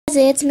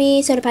It's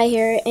me, Soda Pie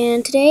here,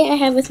 and today I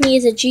have with me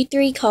is a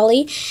G3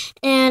 Collie,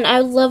 and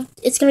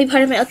it's gonna be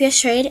part of my LPS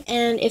trade.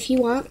 And if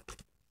you want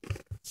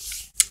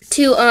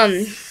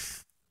to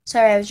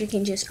sorry, I was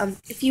drinking juice.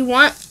 If you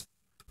want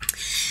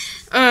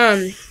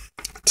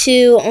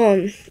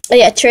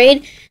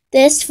trade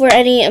this for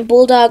any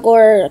bulldog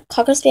or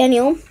cocker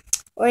spaniel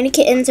or any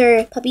kittens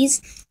or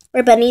puppies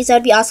or bunnies, that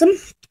would be awesome.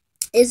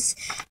 It's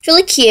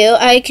really cute.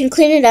 I can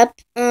clean it up.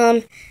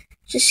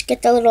 Just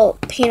get the little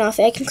paint off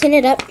it. I can clean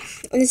it up,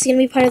 and this is gonna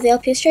be part of the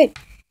LPS trade.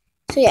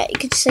 So yeah, you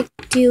could just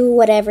do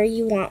whatever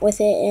you want with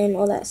it and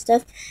all that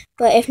stuff.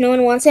 But if no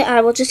one wants it,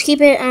 I will just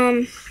keep it.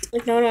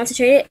 If no one wants to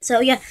trade it,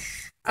 so yeah.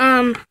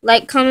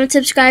 Like, comment,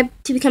 subscribe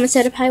to become a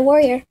Soda Pie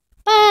warrior.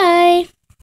 Bye.